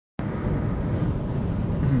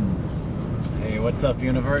What's up,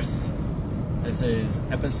 universe? This is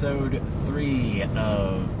episode 3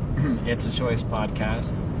 of It's a Choice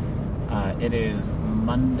podcast. It is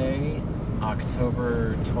Monday,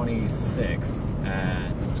 October 26th,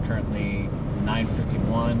 and it's currently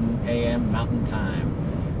 9:51 a.m. Mountain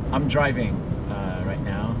Time. I'm driving right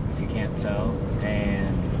now, if you can't tell,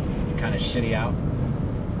 and it's kind of shitty out.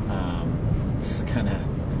 Just kind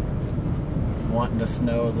of wanting to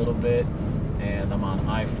snow a little bit, and I'm on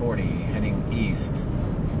I-40 heading east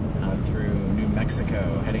through New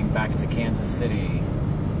Mexico, heading back to Kansas City.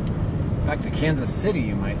 Back to Kansas City,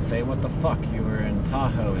 you might say. What the fuck? You were in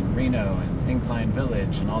Tahoe and Reno and Incline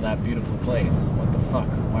Village and all that beautiful place. What the fuck?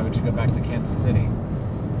 Why would you go back to Kansas City?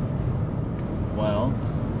 Well,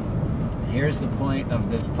 here's the point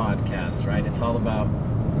of this podcast, right? It's all about,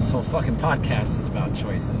 this whole fucking podcast is about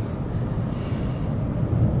choices.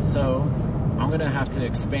 So, I'm going to have to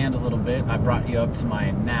expand a little bit. I brought you up to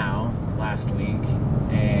my now last week,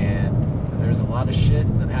 and there's a lot of shit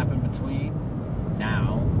that happened between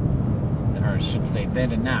now, or I should say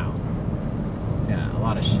then and now. Yeah, a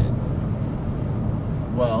lot of shit.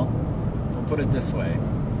 Well, we'll put it this way.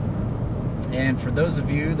 And for those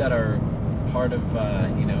of you that are part of,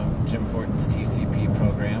 Jim Fortin's TCP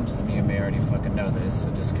program, some of you may already fucking know this,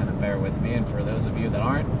 so just kind of bear with me. And for those of you that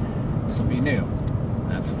aren't, this will be new.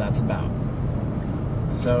 That's what that's about.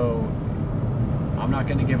 So, I'm not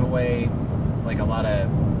going to give away like a lot of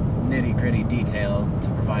nitty-gritty detail to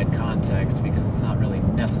provide context because it's not really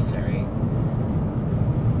necessary.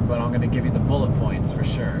 But I'm going to give you the bullet points for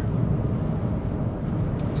sure.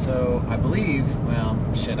 So, I believe,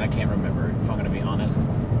 I can't remember if I'm going to be honest,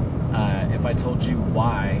 if I told you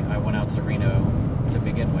why I went out to Reno to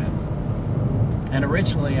begin with. And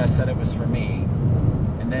originally I said it was for me,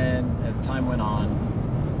 and then as time went on,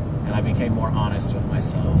 and I became more honest with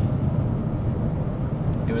myself,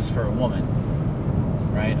 it was for a woman,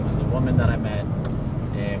 right? It was a woman that I met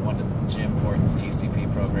in one of Jim Fortin's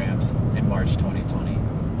TCP programs in March 2020.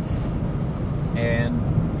 And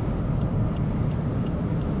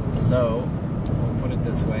so, we'll put it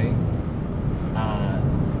this way.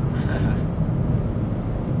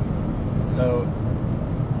 So,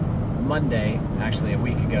 Monday, actually a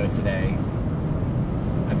week ago today,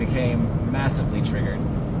 I became massively triggered.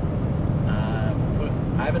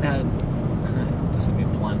 I haven't had, just to be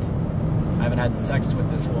blunt, I haven't had sex with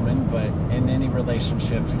this woman, but in any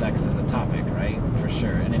relationship, sex is a topic, right? For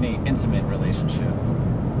sure, in any intimate relationship.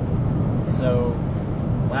 So,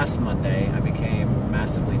 last Monday, I became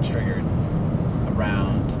massively triggered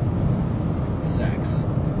around sex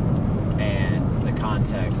and the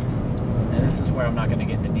context. And this is where I'm not going to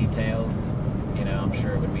get into details. I'm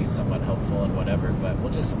sure it would be somewhat helpful and whatever, but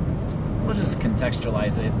we'll just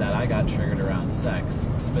contextualize it that I got triggered around sex,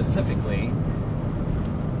 specifically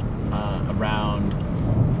around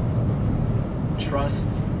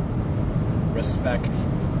trust, respect,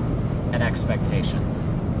 and expectations.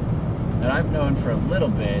 And I've known for a little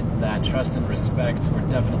bit that trust and respect were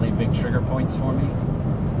definitely big trigger points for me,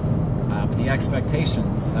 but the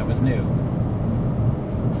expectations, that was new.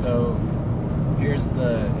 So here's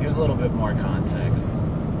a little bit more context.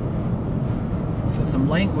 So some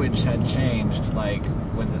language had changed, like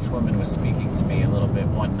when this woman was speaking to me a little bit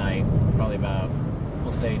one night, probably about,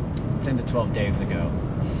 we'll say 10 to 12 days ago.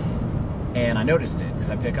 And I noticed it because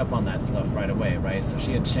I pick up on that stuff right away, right? So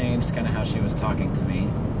she had changed kind of how she was talking to me.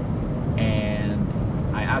 And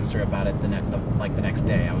I asked her about it the next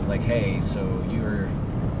day. I was like, hey, so you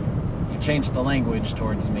changed the language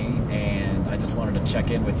towards me, and I just wanted to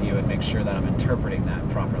check in with you and make sure that I'm interpreting that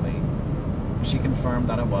properly. She confirmed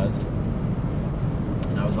that I was.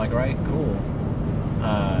 And I was like, all right, cool.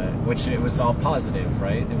 Which it was all positive,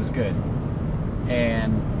 right? It was good.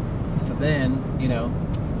 And so then,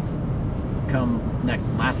 come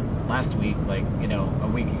last week, a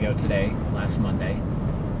week ago today, last Monday,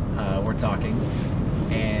 we're talking,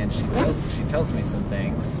 and she tells me some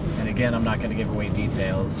things. And again, I'm not going to give away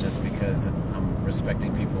details just because I'm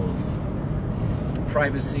respecting people's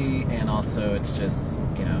privacy, and also it's just,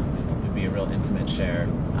 it would be a real intimate share.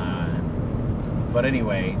 But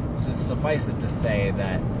anyway, just suffice it to say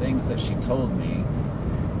that things that she told me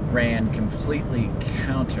ran completely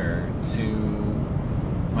counter to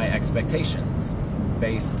my expectations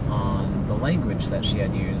based on the language that she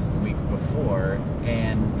had used the week before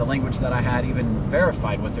and the language that I had even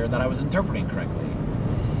verified with her that I was interpreting correctly.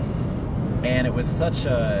 And it was such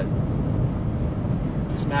a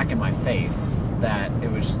smack in my face that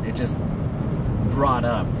it just brought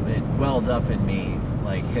up, it welled up in me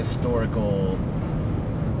like historical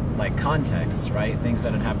contexts, right? Things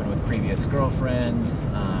that had happened with previous girlfriends,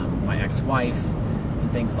 my ex-wife, and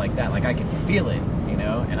and things like that. Like, I could feel it, you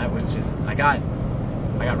know, and I got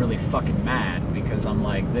really fucking mad because I'm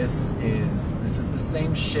like, this is the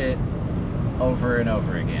same shit over and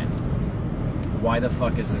over again. Why the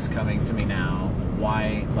fuck is this coming to me now?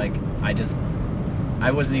 Why, like,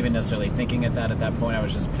 I wasn't even necessarily thinking at that point. I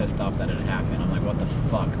was just pissed off that it had happened. I'm like, what the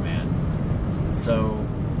fuck, man? So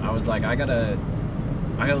I was like, I gotta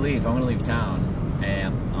leave. I'm gonna leave town,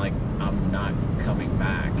 and like, I'm not coming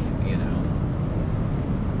back, you know.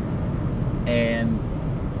 And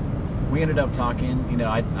we ended up talking. You know,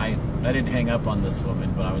 I didn't hang up on this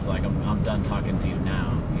woman, but I was like, I'm done talking to you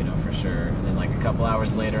now, you know, for sure. And then like a couple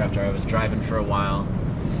hours later, after I was driving for a while,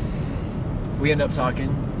 we ended up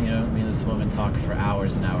talking. You know, me and this woman talked for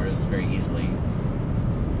hours and hours, very easily.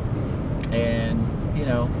 And, you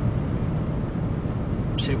know,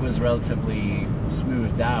 shit was relatively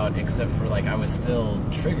smoothed out, except for, like, I was still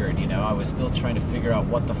triggered, you know. I was still trying to figure out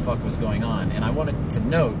what the fuck was going on. And I wanted to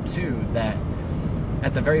note, too, that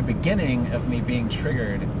at the very beginning of me being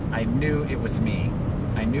triggered, I knew it was me.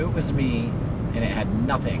 I knew it was me, and it had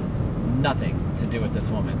nothing to do with this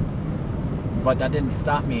woman. But that didn't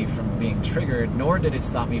stop me from being triggered, nor did it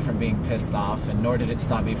stop me from being pissed off, and nor did it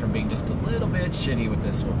stop me from being just a little bit shitty with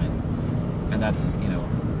this woman. And that's, you know,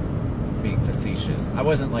 being facetious. I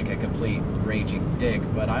wasn't like a complete raging dick,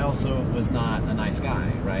 but I also was not a nice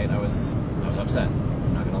guy, right? I was upset,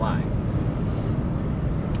 I'm not gonna lie.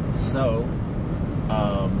 So,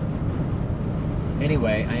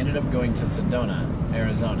 anyway, I ended up going to Sedona,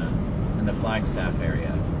 Arizona, in the Flagstaff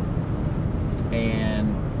area.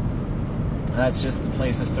 And that's just the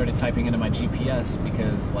place I started typing into my GPS,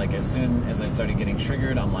 because like as soon as I started getting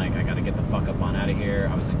triggered, I'm like, I gotta get the fuck up on out of here.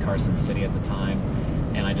 I was in Carson City at the time,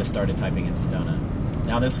 and I just started typing in Sedona.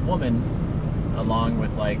 Now this woman, along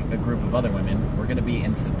with like a group of other women, we're gonna be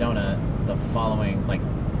in Sedona the following, like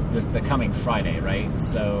the coming Friday, right?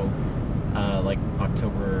 So like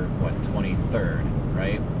October 23rd,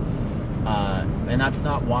 right? And that's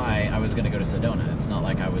not why I was gonna go to Sedona. It's not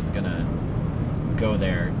like I was gonna go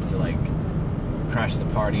there to like crash the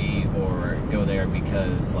party, or go there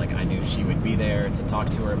because like I knew she would be there to talk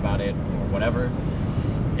to her about it or whatever.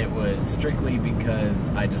 It was strictly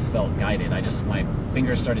because I just felt guided. My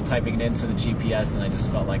fingers started typing it into the GPS, and I just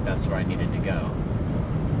felt like that's where I needed to go.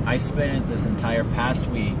 I spent this entire past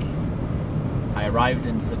week, I arrived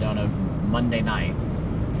in Sedona Monday night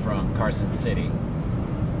from Carson City,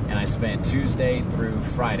 and I spent Tuesday through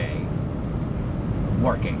Friday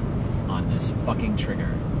working on this fucking trigger.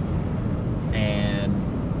 And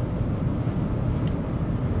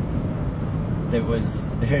it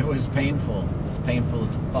was painful. It was painful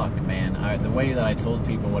as fuck, man. The way that I told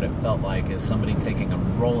people what it felt like is somebody taking a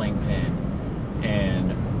rolling pin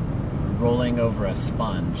and rolling over a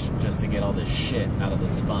sponge just to get all this shit out of the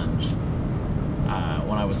sponge.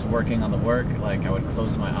 When I was working on the work, like I would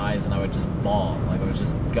close my eyes and I would just bawl. Like I was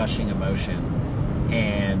just gushing emotion.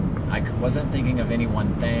 And I wasn't thinking of any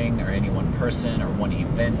one thing or any one person or one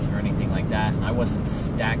event or anything like that. And I wasn't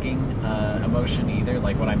stacking emotion either.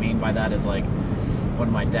 Like what I mean by that is like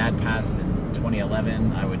when my dad passed in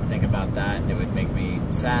 2011, I would think about that and it would make me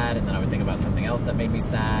sad. And then I would think about something else that made me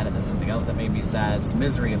sad, and then something else that made me sad. So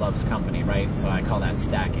misery loves company, right? So I call that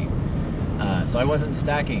stacking. So I wasn't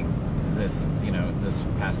stacking this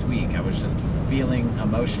past week. I was just feeling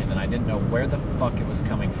emotion, and I didn't know where the fuck it was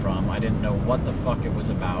coming from. I didn't know what the fuck it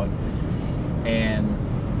was about.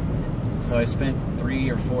 And so I spent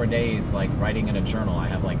 3 or 4 days like writing in a journal. I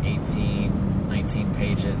have like 19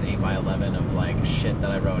 pages, 8 by 11 of like shit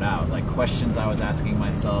that I wrote out, like questions I was asking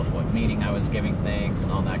myself, what meaning I was giving things,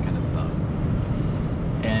 and all that kind of stuff.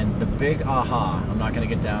 And the big aha, I'm not going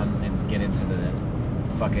to get down and get into the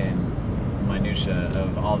fucking minutia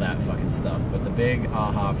of all that fucking stuff, but the big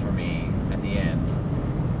aha for me at the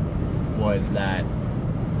end was that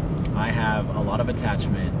I have a lot of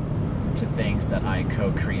attachment to things that I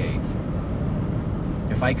co-create.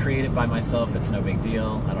 If I create it by myself, it's no big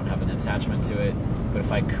deal. I don't have an attachment to it. But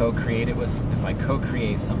if I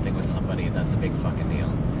co-create something with somebody, that's a big fucking deal.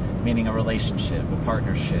 Meaning a relationship, a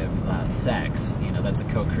partnership, sex, that's a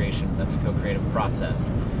co-creation, that's a co-creative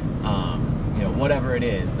process. Whatever it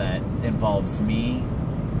is that involves me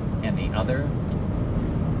and the other,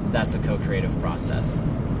 that's a co-creative process.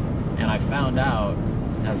 And I found out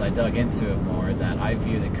as I dug into it more that I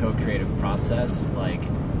view the co-creative process like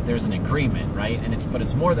there's an agreement, right? But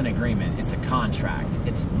it's more than agreement. It's a contract.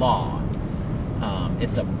 It's law.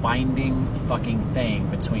 It's a binding fucking thing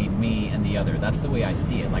between me and the other. That's the way I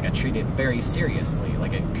see it. Like I treat it very seriously.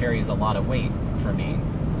 Like it carries a lot of weight for me.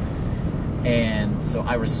 And so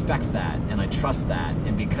I respect that and I trust that.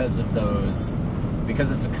 And because because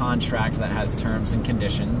it's a contract that has terms and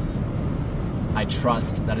conditions, I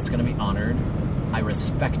trust that it's going to be honored. I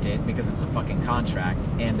respect it because it's a fucking contract,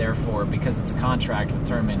 and therefore, because it's a contract with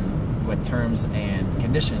terms and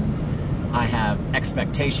conditions, I have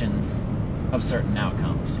expectations of certain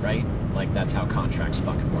outcomes, right? Like, that's how contracts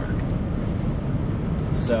fucking work.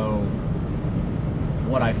 So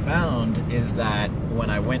what I found is that when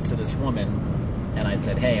I went to this woman and I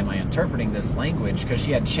said, hey, am I interpreting this language? Because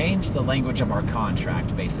she had changed the language of our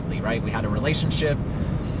contract, basically, right? We had a relationship.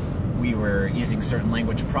 We were using certain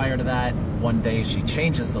language prior to that. One day she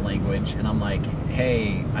changes the language, and I'm like,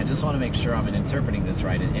 hey, I just want to make sure I'm interpreting this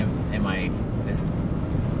right. Am I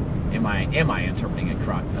interpreting it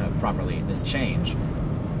properly, this change?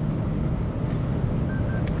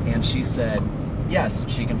 And she said, yes,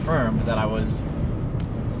 she confirmed that I was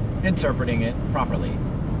interpreting it properly.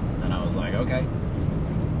 And I was like, okay.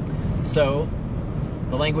 So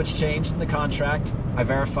the language changed in the contract. I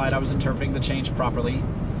verified I was interpreting the change properly.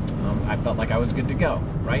 I felt like I was good to go,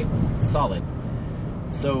 right? Solid.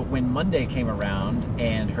 So when Monday came around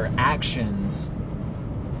and her actions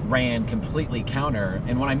ran completely counter,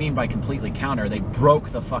 and what I mean by completely counter, they broke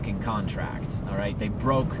the fucking contract, all right? They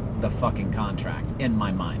broke the fucking contract in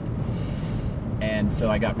my mind. And so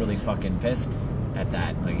I got really fucking pissed at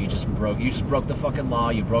that. Like, you just broke the fucking law,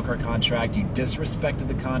 you broke our contract, you disrespected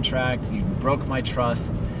the contract, you broke my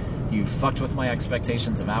trust, you fucked with my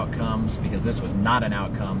expectations of outcomes, because this was not an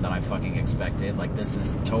outcome that I fucking expected. Like, this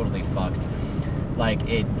is totally fucked. Like,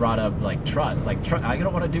 it brought up, like, trust. Like, I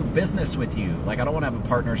don't want to do business with you. Like, I don't want to have a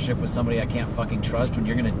partnership with somebody I can't fucking trust when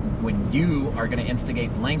you are gonna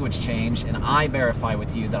instigate the language change, and I verify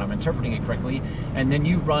with you that I'm interpreting it correctly, and then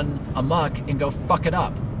you run amok and go fuck it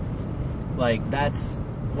up. Like,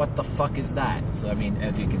 what the fuck is that? So, I mean,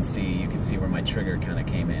 as you can see where my trigger kind of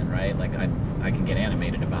came in, right? Like, I can get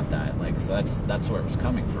animated about that. Like, so that's where it was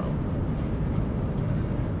coming from.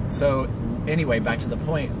 So, anyway, back to the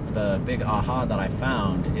point, the big aha that I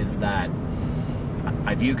found is that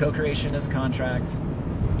I view co-creation as a contract.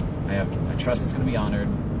 I trust it's going to be honored,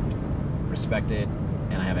 respected,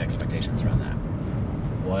 and I have expectations around that.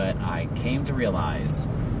 What I came to realize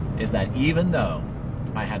is that even though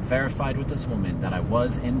I had verified with this woman that I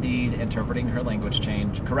was indeed interpreting her language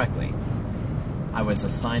change correctly, I was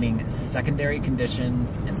assigning secondary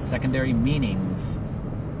conditions and secondary meanings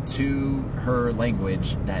to her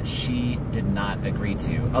language that she did not agree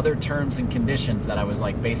to. Other terms and conditions that I was,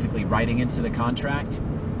 like, basically writing into the contract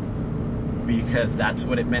because that's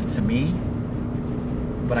what it meant to me.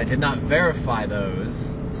 But I did not verify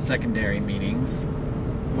those secondary meanings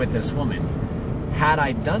with this woman. Had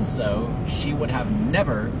I done so, she would have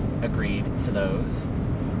never agreed to those.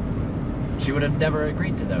 She would have never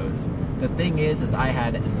agreed to those. The thing is I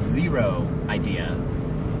had zero idea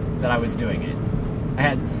that I was doing it. I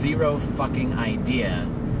had zero fucking idea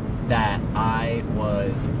that I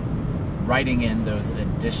was writing in those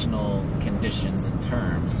additional conditions and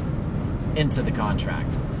terms into the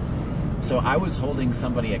contract. So I was holding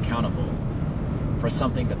somebody accountable for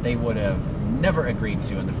something that they would have never agreed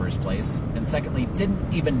to in the first place, and secondly,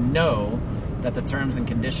 didn't even know that the terms and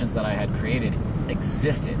conditions that I had created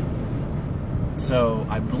existed. So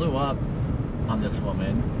I blew up on this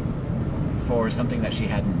woman for something that she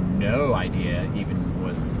had no idea even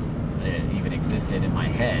existed in my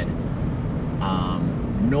head,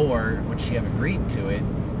 nor would she have agreed to it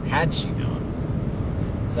had she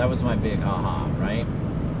known. So that was my big aha, right?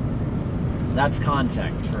 That's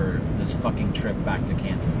context for this fucking trip back to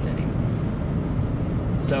Kansas City.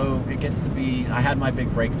 So it gets to be, I had my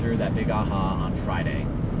big breakthrough, that big aha, on Friday,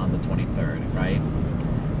 on the 23rd, right?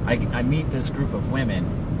 I meet this group of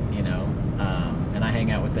women, you know, and I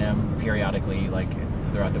hang out with them periodically, like,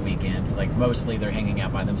 throughout the weekend. Like, mostly they're hanging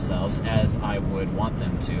out by themselves, as I would want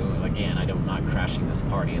them to. Again, I'm not crashing this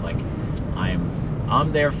party. Like,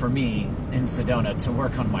 I'm there for me in Sedona to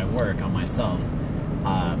work on my work, on myself.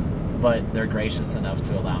 But they're gracious enough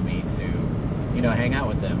to allow me to, you know, hang out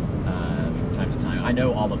with them from time to time. I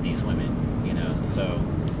know all of these women, you know, so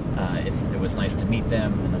it was nice to meet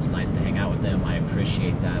them, and it was nice to hang out with them. I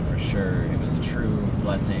appreciate that for sure. It was a true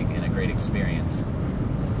blessing and a great experience.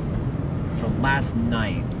 So last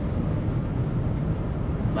night,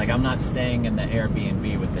 like, I'm not staying in the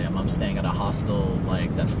Airbnb with them. I'm staying at a hostel,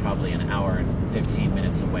 like, that's probably an hour and 15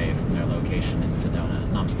 minutes away from their location in Sedona.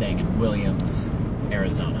 And I'm staying in Williams,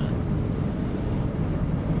 Arizona.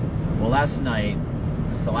 Well, last night,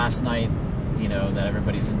 it's the last night, you know, that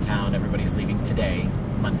everybody's in town. Everybody's leaving today,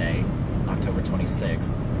 Monday, October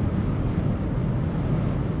 26th.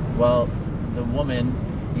 Well, the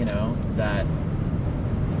woman, you know, that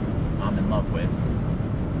I'm in love with,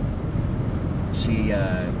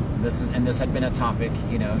 this had been a topic,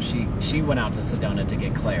 you know, she went out to Sedona to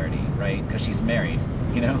get clarity, right? Because she's married,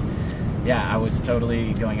 you know? Yeah, I was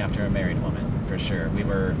totally going after a married woman, for sure.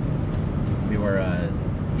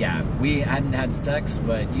 We hadn't had sex,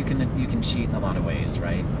 but you can cheat in a lot of ways,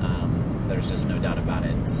 right? There's just no doubt about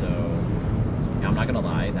it. So I'm not gonna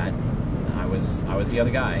lie, that I was the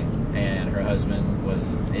other guy, and her husband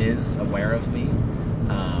is aware of me.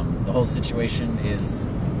 The whole situation is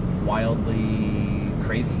wildly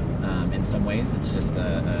crazy. In some ways, it's just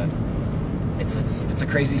it's a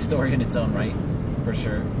crazy story in its own right, for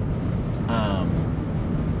sure.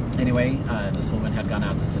 Anyway, this woman had gone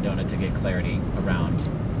out to Sedona to get clarity around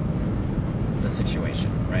the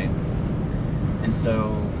situation, right? And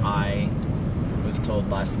so I was told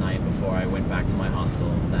last night before I went back to my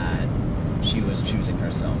hostel that she was choosing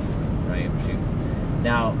herself, right?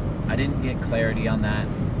 Now, I didn't get clarity on that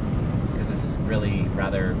because it's really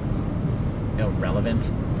rather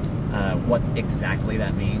irrelevant what exactly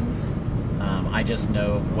that means. I just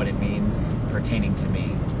know what it means pertaining to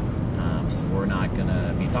me. So we're not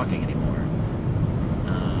gonna be talking anymore.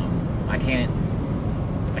 I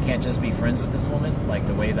can't just be friends with this woman. Like,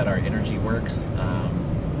 the way that our energy works,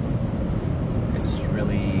 it's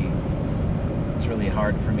really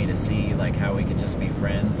hard for me to see like how we could just be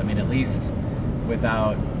friends. I mean, at least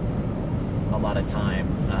without a lot of time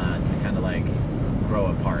to kind of like grow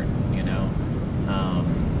apart, you know.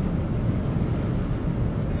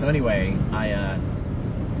 So anyway,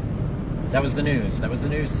 that was the news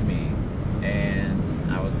to me, and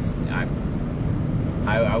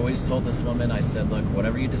I always told this woman, I said, look,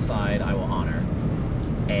 whatever you decide, I will honor.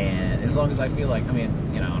 And as long as I feel like, I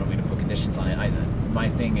mean, you know, I don't mean to put conditions on it. My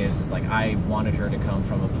thing is like, I wanted her to come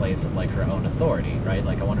from a place of like her own authority, right?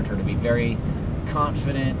 Like, I wanted her to be very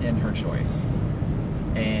confident in her choice.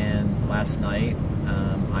 And last night,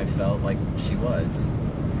 I felt like she was.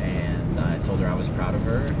 And I told her I was proud of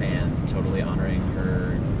her and totally honoring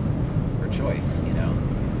her choice, you know?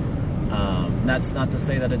 That's not to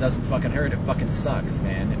say that it doesn't fucking hurt. It fucking sucks,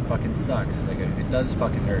 man. It fucking sucks. Like, it does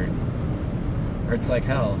fucking hurt. Hurts like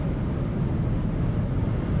hell.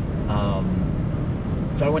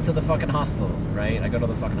 So I went to the fucking hostel, right? I go to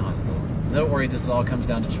the fucking hostel. Don't worry, this all comes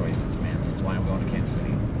down to choices, man. This is why I'm going to Kansas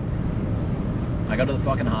City. I go to the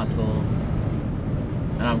fucking hostel,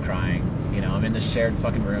 and I'm crying. You know, I'm in this shared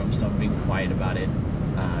fucking room, so I'm being quiet about it.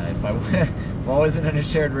 If I wasn't in a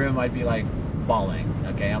shared room, I'd be like bawling.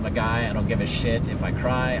 Okay, I'm a guy. I don't give a shit if I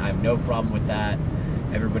cry. I have no problem with that.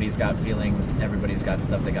 Everybody's got feelings. Everybody's got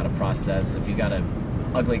stuff they got to process. If you got to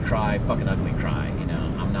ugly cry, fucking ugly cry. You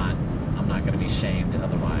know, I'm not going to be shamed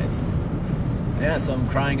otherwise. Yeah, so I'm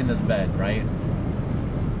crying in this bed, right?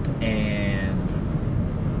 And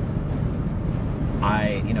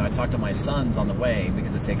I talked to my sons on the way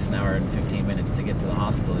because it takes an hour and 15 minutes to get to the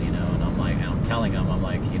hostel, you know, and I'm telling them, I'm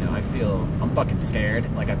like, you know, I'm fucking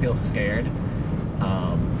scared. Like, I feel scared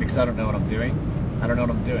because I don't know what I'm doing.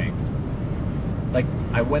 Like,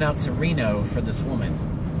 I went out to Reno for this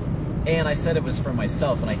woman, and I said it was for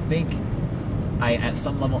myself, and I think at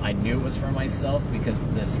some level I knew it was for myself because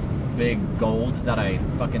this big gold that I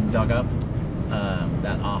fucking dug up,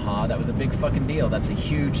 that was a big fucking deal. That's a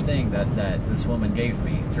huge thing that this woman gave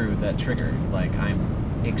me through that trigger. Like,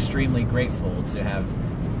 I'm extremely grateful to have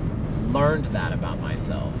learned that about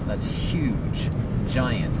myself. That's huge. It's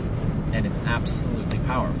giant, and it's absolutely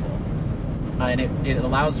powerful. And it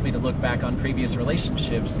allows me to look back on previous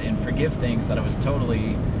relationships and forgive things that I was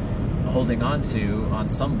totally holding on to on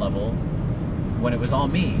some level when it was all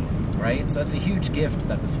me, right? So that's a huge gift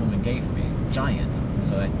that this woman gave me. Giant.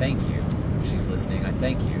 So I thank you. If she's listening, I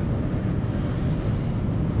thank you.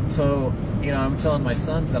 So, you know, I'm telling my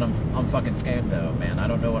sons that I'm fucking scared though, man. I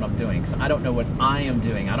don't know what I'm doing. So I don't know what I am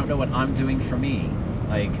doing. I don't know what I'm doing for me.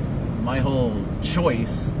 Like, my whole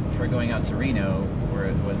choice for going out to Reno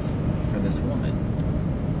was for this woman.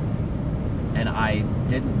 And I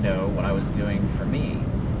didn't know what I was doing for me.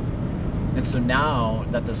 And so now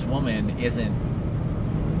that this woman isn't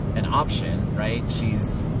an option, right?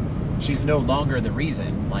 She's no longer the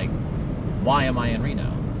reason. Like, why am I in Reno?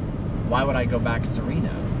 Why would I go back to Reno?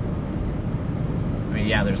 I mean,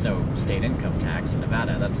 yeah, there's no state income tax in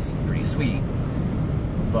Nevada. That's pretty sweet.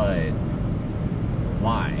 But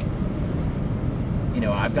why? You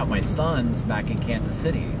know, I've got my sons back in Kansas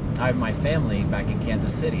City. I have my family back in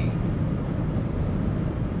Kansas City.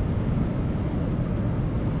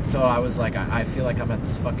 So I was like, I feel like I'm at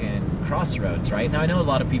this fucking crossroads, right? Now, I know a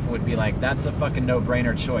lot of people would be like, that's a fucking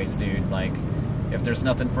no-brainer choice, dude. Like, if there's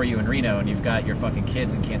nothing for you in Reno and you've got your fucking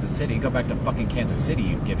kids in Kansas City, go back to fucking Kansas City,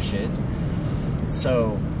 you dipshit.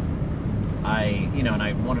 So and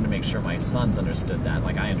I wanted to make sure my sons understood that.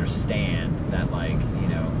 Like, I understand that, like,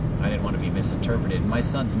 I didn't want to be misinterpreted. My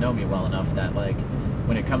sons know me well enough that, like,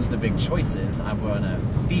 when it comes to big choices, I want to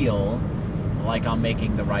feel like I'm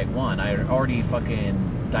making the right one. I already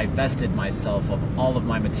fucking divested myself of all of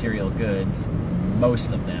my material goods,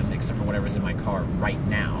 most of them, except for whatever's in my car right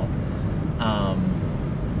now.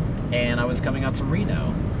 And I was coming out to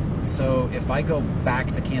Reno. So if I go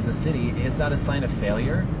back to Kansas City, is that a sign of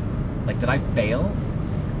failure? Like, did I fail?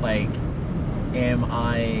 Like,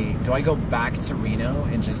 do I go back to Reno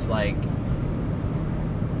and just, like,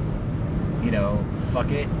 fuck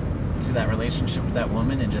it to that relationship with that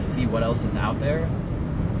woman and just see what else is out there?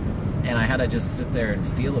 And I had to just sit there and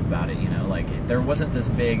feel about it, like, there wasn't this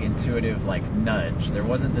big intuitive, like, nudge. There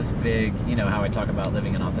wasn't this big, how I talk about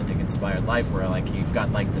living an authentic, inspired life where, like, you've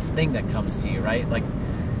got, like, this thing that comes to you, right? Like,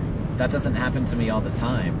 that doesn't happen to me all the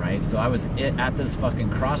time, right? So I was at this fucking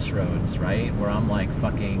crossroads, right, where I'm like,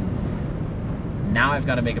 fucking, now I've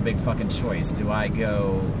got to make a big fucking choice. Do I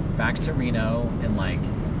go back to Reno and, like,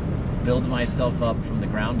 build myself up from the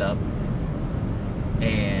ground up,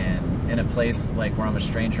 and in a place like where I'm a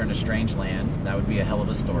stranger in a strange land? That would be a hell of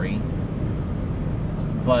a story.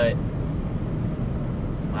 But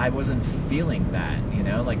I wasn't feeling that,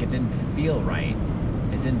 like, it didn't feel right.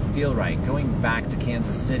 It didn't feel right. Going back to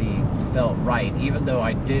Kansas City felt right, even though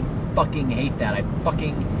I did fucking hate that. I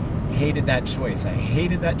fucking hated that choice. I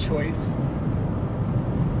hated that choice.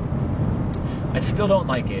 I still don't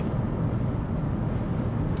like it.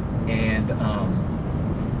 And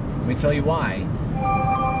let me tell you why.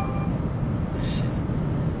 Shit.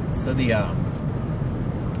 So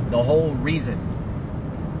the whole reason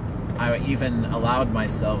I even allowed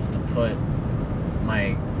myself to put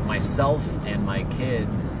myself and my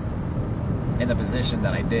kids in the position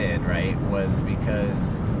that I did, right, was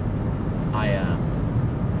because I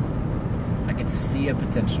could see a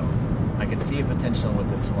potential. I could see a potential with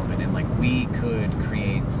this woman, and, like, we could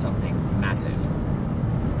create something massive,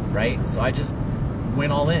 right? So I just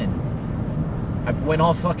went all in. I went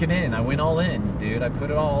all fucking in. I went all in, dude. I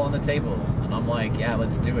put it all on the table, and I'm like, yeah,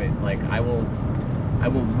 let's do it. Like, I will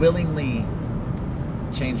willingly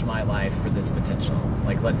change my life for this potential.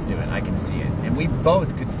 Like, let's do it. I can see it. And we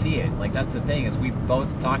both could see it. Like, that's the thing, is we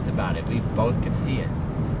both talked about it. We both could see it.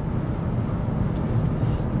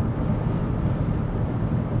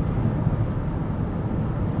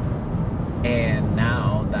 And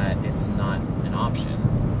now that it's not an option,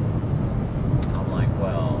 I'm like,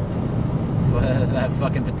 well, that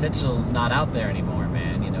fucking potential's not out there anymore,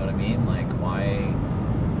 man. You know what I mean? Like, why?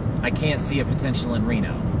 I can't see a potential in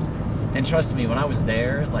Reno. And trust me, when I was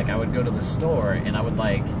there, like, I would go to the store and I would,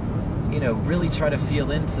 like, really try to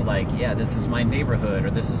feel into, like, yeah, this is my neighborhood, or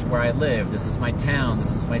this is where I live, this is my town,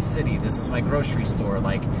 this is my city, this is my grocery store.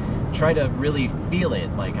 Like, try to really feel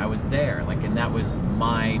it, like I was there, like, and that was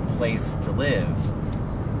my place to live.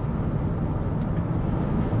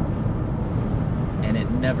 And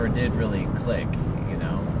it never did really click,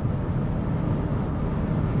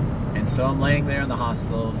 And so I'm laying there in the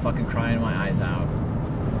hostel, fucking crying my eyes out.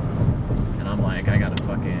 And I'm like, I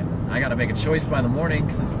gotta make a choice by the morning,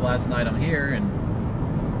 because it's the last night I'm here,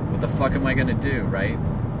 and what the fuck am I gonna do, right?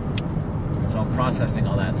 So I'm processing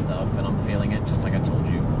all that stuff, and I'm feeling it just like I told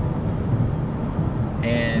you.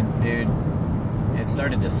 And, dude, it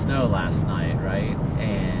started to snow last night, right?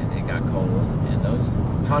 And it got cold, and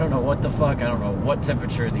I don't know what the fuck, I don't know what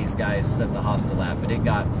temperature these guys set the hostel at, but it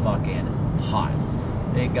got fucking hot.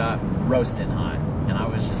 It got roasting hot. And I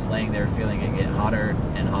was just laying there feeling it get hotter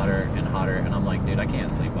and hotter and hotter. And I'm like, dude, I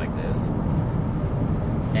can't sleep like this.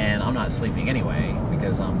 And I'm not sleeping anyway,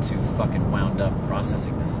 because I'm too fucking wound up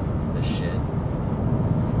processing this shit.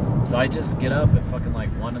 So I just get up at fucking like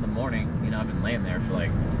 1 in the morning. I've been laying there for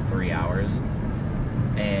like 3 hours.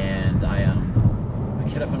 And I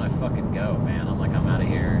get up and I fucking go, man. I'm like, I'm out of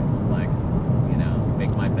here. Like,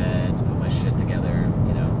 make my bed, put my shit together,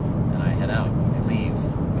 and I head out. I leave.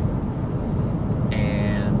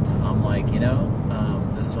 And I'm like,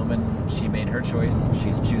 this woman, she made her choice.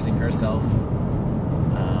 She's choosing herself.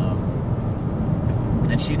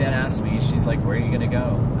 And she did ask me, she's like, where are you going to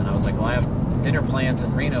go? And I was like, well, I have dinner plans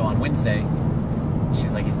in Reno on Wednesday.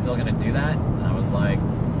 She's like, you still going to do that? And I was like,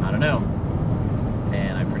 I don't know.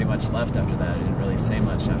 And I pretty much left after that. I didn't really say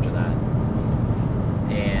much after that.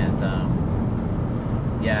 And,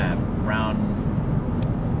 yeah, around,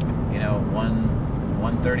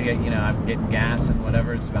 1:30, I'm getting gas and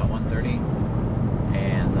whatever. It's about 1:30.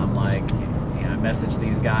 And I'm like, I message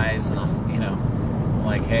these guys, and I'm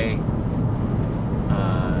like, hey,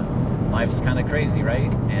 life's kind of crazy,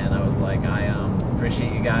 right? And I was like, I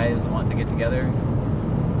appreciate you guys wanting to get together.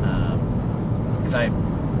 because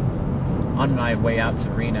on my way out to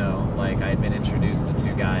Reno, like, I had been introduced to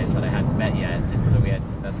two guys that I hadn't met yet, and so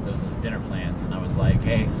those are the dinner plans, and I was like,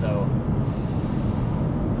 hey, so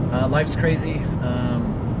life's crazy.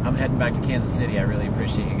 I'm heading back to Kansas City. I really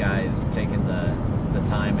appreciate you guys taking the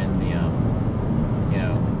time and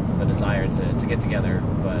the desire to get together,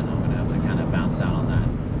 but I'm gonna have to kind of bounce out on that.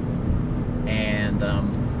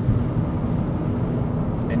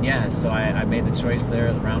 And yeah, so I made the choice there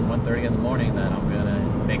around 1:30 in the morning that I'm gonna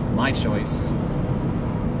make my choice,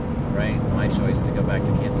 right? My choice to go back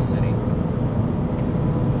to Kansas City.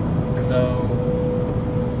 So,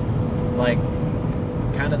 like,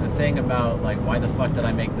 kind of the thing about, like, why the fuck did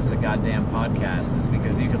I make this a goddamn podcast is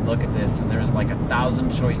because you could look at this and there's like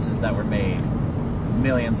 1,000 choices that were made,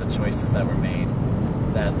 millions of choices that were made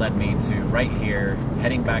that led me to right here,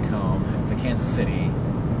 heading back home to Kansas City.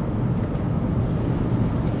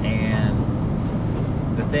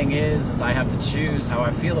 And the thing is I have to choose how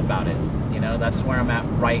I feel about it. That's where I'm at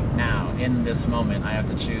right now. In this moment, I have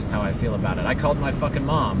to choose how I feel about it. I called my fucking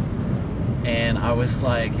mom and I was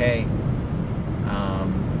like, hey,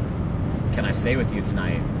 can I stay with you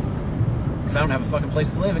tonight? Because I don't have a fucking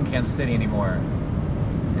place to live in Kansas City anymore.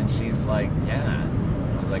 And she's like, yeah.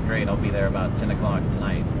 I was like, great, I'll be there about 10 o'clock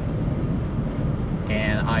tonight.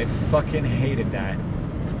 And I fucking hated that.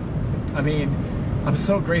 I mean, I'm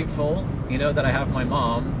so grateful, that I have my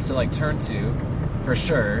mom to, like, turn to, for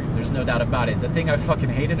sure. There's no doubt about it. The thing I fucking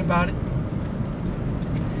hated about it,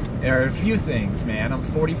 there are a few things, man. I'm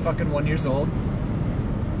 41 years old.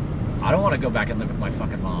 I don't want to go back and live with my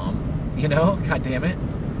fucking mom. God damn it.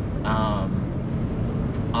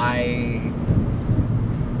 I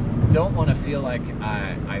don't want to feel like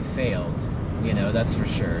I failed, that's for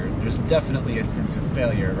sure. There's definitely a sense of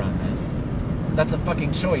failure around this. But that's a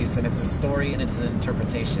fucking choice, and it's a story, and it's an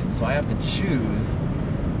interpretation. So I have to choose.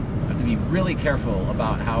 I have to be really careful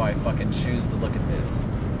about how I fucking choose to look at this.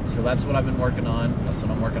 So that's what I've been working on. That's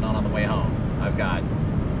what I'm working on the way home. I've got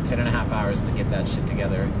 10 and a half hours to get that shit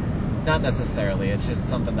together. Not necessarily, it's just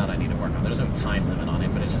something that I need to work on. There's no time limit on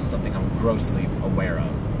it, but it's just something I'm grossly aware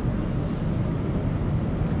of.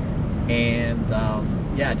 And,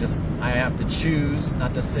 I have to choose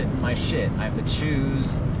not to sit in my shit. I have to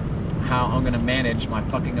choose how I'm going to manage my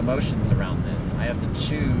fucking emotions around this. I have to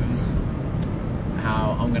choose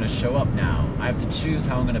how I'm going to show up now. I have to choose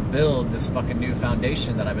how I'm going to build this fucking new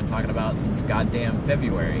foundation that I've been talking about since goddamn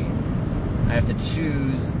February. I have to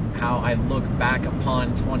choose how I look back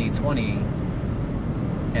upon 2020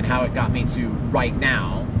 and how it got me to right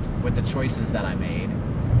now with the choices that I made.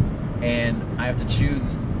 And I have to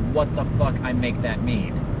choose what the fuck I make that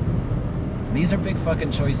mean. These are big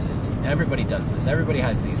fucking choices. Everybody does this. Everybody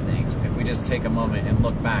has these things. If we just take a moment and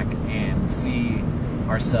look back and see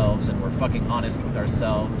ourselves and we're fucking honest with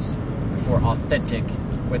ourselves, if we're authentic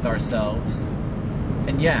with ourselves,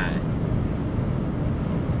 and yeah,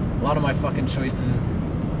 a lot of my fucking choices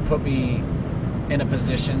put me in a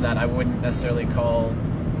position that I wouldn't necessarily call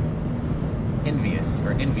envious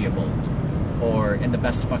or enviable or in the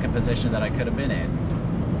best fucking position that I could have been in.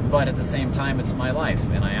 But at the same time, it's my life,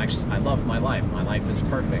 and I love my life. My life is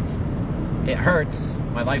perfect. It hurts.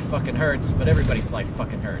 My life fucking hurts, but everybody's life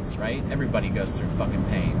fucking hurts, right? Everybody goes through fucking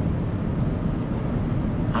pain.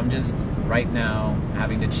 I'm just right now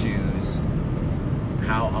having to choose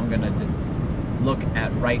how I'm going to look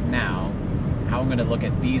at right now, how I'm going to look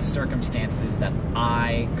at these circumstances that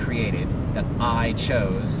I created, that I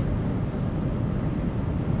chose,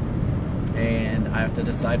 and I have to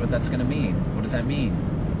decide what that's going to mean. What does that mean?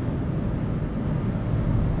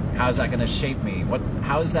 How is that going to shape me?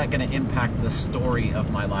 How is that going to impact the story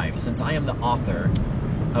of my life? Since I am the author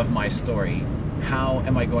of my story, how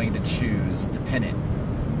am I going to choose to pin it?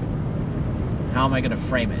 How am I going to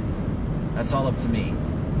frame it? That's all up to me.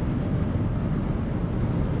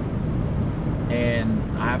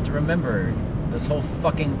 And I have to remember, this whole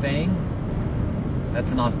fucking thing,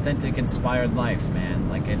 that's an authentic, inspired life, man.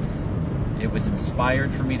 Like, it was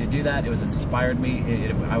inspired for me to do that. It was inspired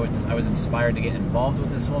me. I was inspired to get involved with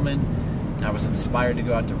this woman. I was inspired to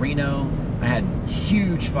go out to Reno. I had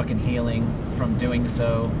huge fucking healing from doing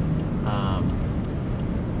so.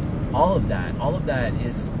 All of that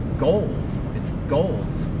is gold. It's gold.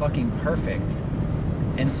 It's fucking perfect.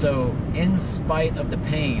 And so, in spite of the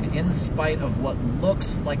pain, in spite of what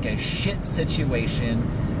looks like a shit situation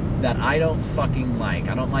that I don't fucking like.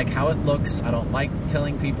 I don't like how it looks. I don't like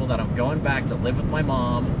telling people that I'm going back to live with my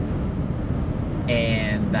mom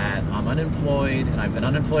and that I'm unemployed, and I've been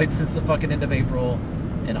unemployed since the fucking end of April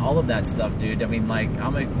and all of that stuff, dude. I mean, like,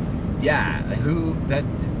 a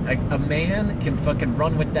man can fucking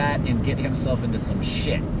run with that and get himself into some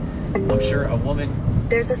shit. I'm sure a woman...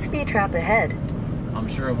 There's a speed trap ahead. I'm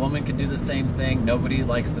sure a woman could do the same thing. Nobody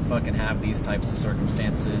likes to fucking have these types of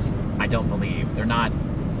circumstances. I don't believe. They're not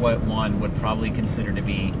what one would probably consider to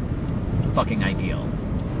be fucking ideal.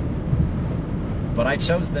 But I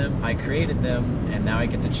chose them, I created them, and now I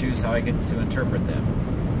get to choose how I get to interpret them.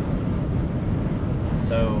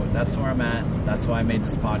 So that's where I'm at. That's why I made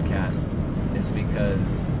this podcast, is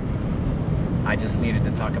because I just needed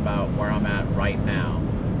to talk about where I'm at right now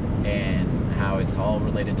and how it's all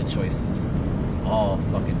related to choices. It's all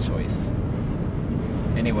fucking choice.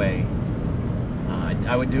 Anyway,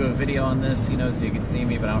 I would do a video on this, so you could see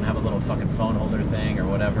me, but I don't have a little fucking phone holder thing or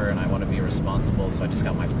whatever, and I want to be responsible, so I just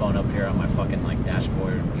got my phone up here on my fucking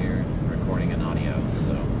dashboard here, recording an audio.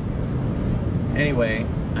 So anyway,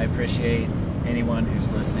 I appreciate anyone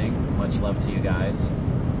who's listening. Much love to you guys,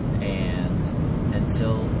 and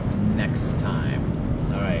until next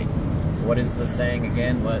time. All right, what is the saying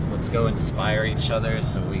again? Let's go inspire each other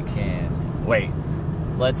so we can...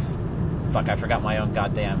 Fuck, I forgot my own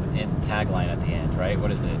goddamn tagline at the end, right?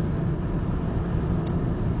 What is it?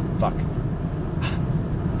 Fuck.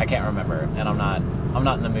 I can't remember, and I'm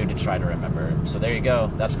not in the mood to try to remember. So there you go.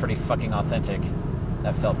 That's pretty fucking authentic.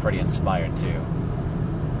 That felt pretty inspired too.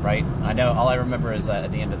 Right? I know all I remember is that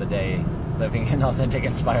at the end of the day, living an authentic,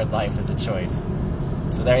 inspired life is a choice.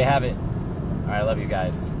 So there you have it. All right, I love you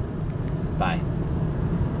guys. Bye.